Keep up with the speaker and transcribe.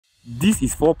This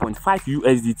is 4.5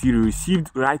 USDT received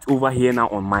right over here now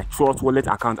on my Trust Wallet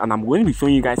account, and I'm going to be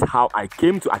showing you guys how I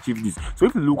came to achieve this. So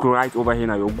if you look right over here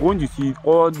now, you're going to see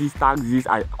all these taxes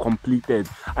I completed.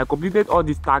 I completed all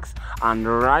these tasks, and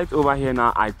right over here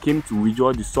now I came to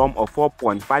withdraw the sum of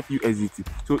 4.5 USDT.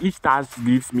 So each task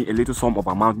gives me a little sum of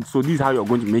amount. So this is how you're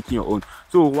going to be making your own.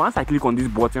 So once I click on this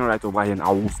button right over here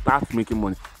now, I will start making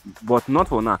money, but not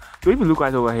for now. So if you look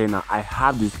right over here now, I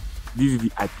have this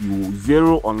VIP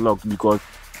 0 unlocked because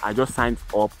I just signed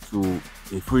up to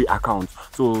a free account.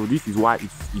 So this is why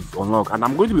it's unlocked, and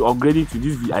I'm going to be upgrading to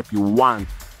this VIP 1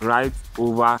 right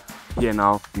over here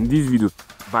now in this video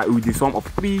with the sum of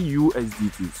 3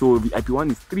 USDT. So VIP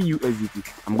 1 is 3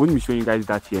 USDT. I'm going to be showing you guys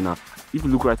that here now. If you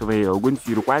look right over here, you're going to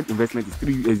see required investment is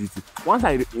 3 USDT. Once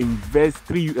I invest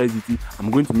 3 USDT, I'm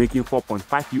going to make it 4.5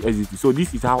 USDT. So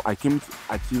this is how I came to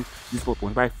achieve this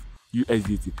 4.5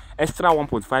 USDT, extra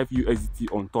 1.5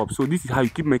 USDT on top. So this is how you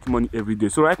keep making money every day.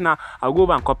 So right now I'll go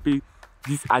over and copy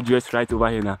this address right over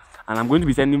here now, and I'm going to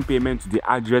be sending payment to the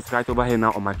address right over here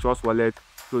now on my Trust Wallet.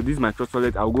 So this is my Trust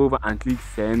Wallet. I'll go over and click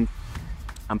send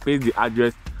and paste the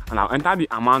address, and I'll enter the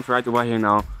amount right over here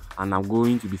now, and I'm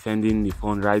going to be sending the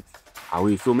fund right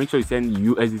away. So make sure you send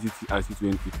USDT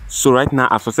RC20. So right now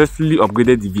I've successfully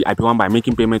upgraded the VIP 1 by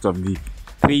making payment of the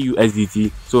 3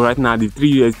 USDT. So right now the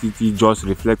 3 USDT just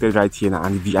reflected right here now,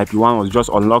 and the VIP 1 was just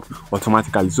unlocked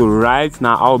automatically. So right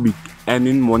now I'll be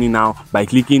earning money now by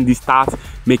clicking the start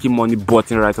making money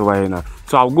button right over here now.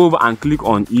 So I'll go over and click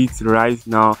on it right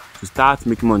now to start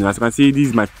making money. As you can see, this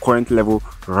is my current level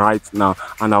right now,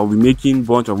 and I'll be making a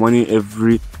bunch of money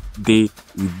every day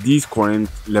with this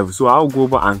current level. So I'll go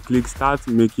over and click start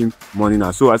making money now.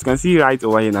 So as you can see right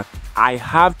over here now, I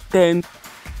have 10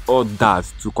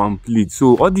 orders to complete.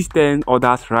 So all these 10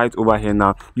 orders right over here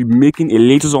now, you'll be making a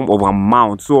little sum of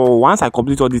amount. So once I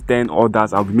complete all these 10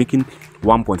 orders, I'll be making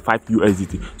 1.5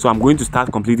 USDT. So I'm going to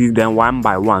start completing them one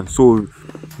by one. So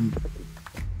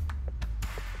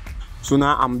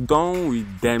now I'm done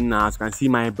with them now. As you can see,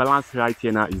 my balance right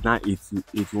here now is now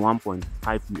 81.5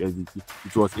 USDT.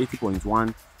 It was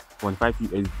 80.1.5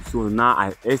 USDT. So now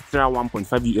I extra 1.5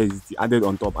 USDT added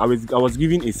on top. I was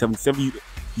given a 77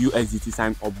 USDT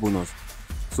sign up bonus.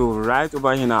 So right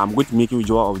over here now, I'm going to make a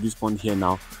withdrawal of this fund here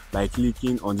now by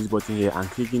clicking on this button here and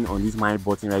clicking on this my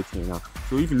button right here now.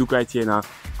 So if you look right here now,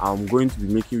 I'm going to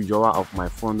be making withdrawal of my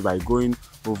fund by going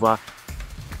over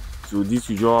to this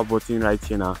withdrawal button right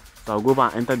here now. So I'll go over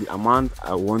and enter the amount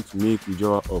I want to make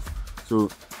withdrawal of. So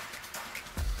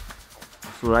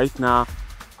right now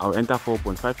I'll enter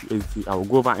 4.5 USDT. I'll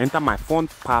go over and enter my fund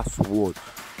password.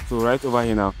 So right over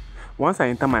here now, once I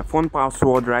enter my fund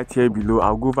password right here below,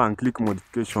 I'll go over and click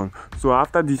modification. So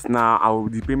after this now,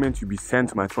 the payment will be sent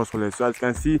to my Trust Wallet. So as you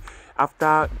can see,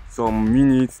 after some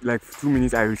minutes, like 2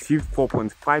 minutes, I received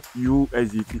 4.5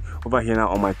 USDT over here now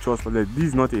on my Trust Wallet. This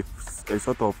is not a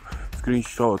sort of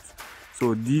screenshot.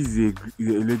 So this is a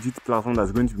legit platform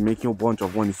that's going to be making a bunch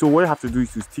of money. So what you have to do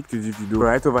is to stick to this video.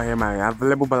 Right over here, my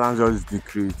available balance just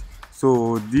decreased.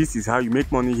 So this is how you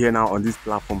make money here now on this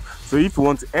platform. So if you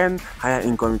want to earn higher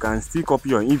income, you can still copy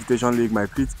your invitation link by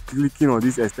clicking on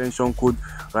this extension code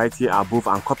right here above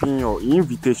and copying your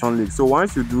invitation link. So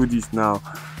once you do this now,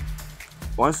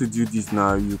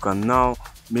 you can now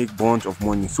make bunch of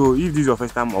money. So if this is your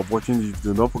first time of watching this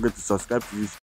video, don't forget to subscribe to this